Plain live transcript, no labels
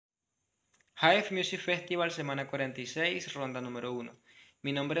Hive Music Festival semana 46, ronda número 1.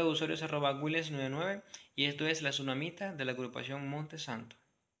 Mi nombre de usuario es @willes99 y esto es la Sunamita de la agrupación Montesanto.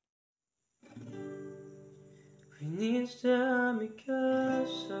 Viniste a mi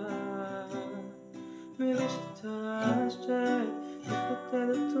casa, me visitaste, disfruté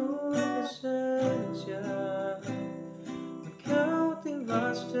de tu presencia, me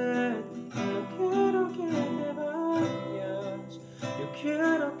cautivaste, no quiero que te vayas, yo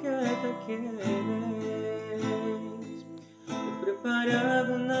quiero que te quedes. He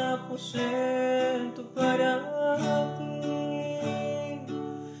preparado un aposento para ti,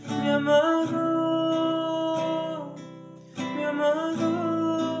 mi amado.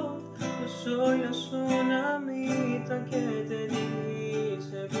 Yo soy la Sunamita que te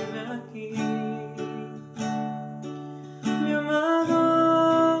dice ven aquí, mi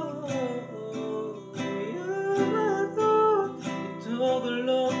amado, y todo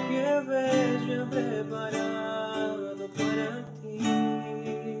lo que ves yo he preparado para ti.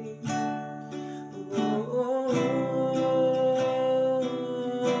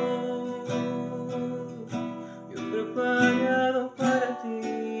 Yo he preparado para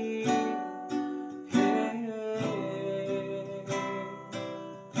ti.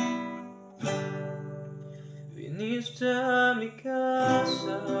 Viniste a mi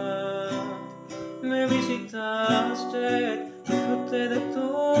casa, me visitaste, disfruté de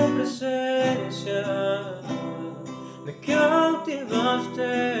tu presencia, me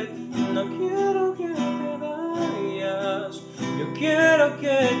cautivaste, no quiero que te vayas, yo quiero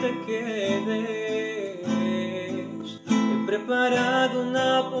que te quedes. He preparado un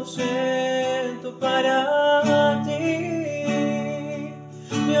aposento para ti,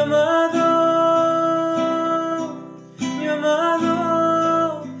 mi amado.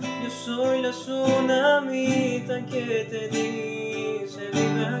 Soy la Sunamita que te dice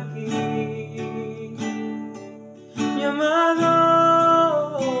vive aquí, mi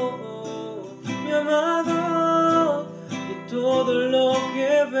amado, y todo lo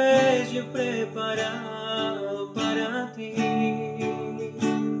que ves yo he preparado para ti.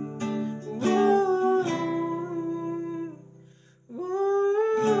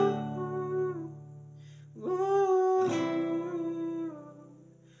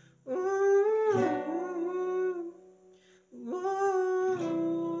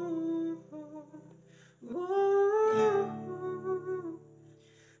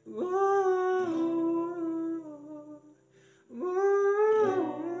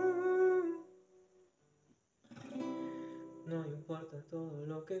 No importa todo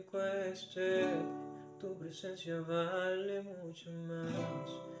lo que cueste, tu presencia vale mucho más.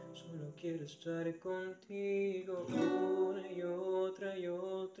 Solo quiero estar contigo una y otra y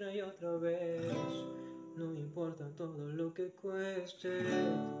otra y otra vez. No importa todo lo que cueste,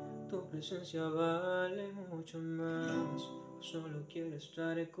 tu presencia vale mucho más. Solo quiero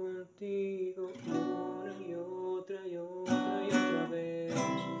estar contigo una y otra y otra y otra vez.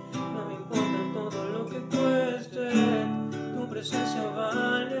 No importa todo lo que cueste, tu presencia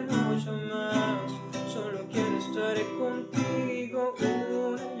vale mucho más. Solo quiero estar contigo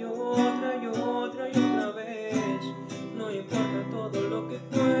una y otra y otra y otra vez. No importa todo lo que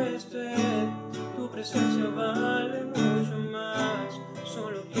cueste, tu presencia vale mucho más.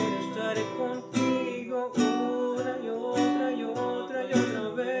 Solo quiero estar contigo una y otra y otra y otra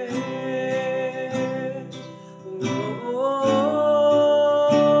vez.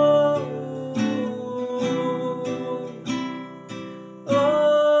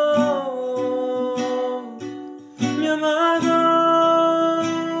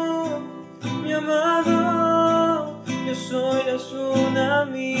 Mi amado, yo soy la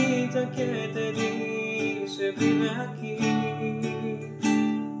Sunamita que te dice vive aquí,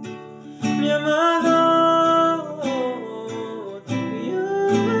 mi amado, y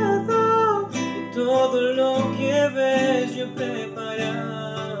todo lo que ves yo preparo.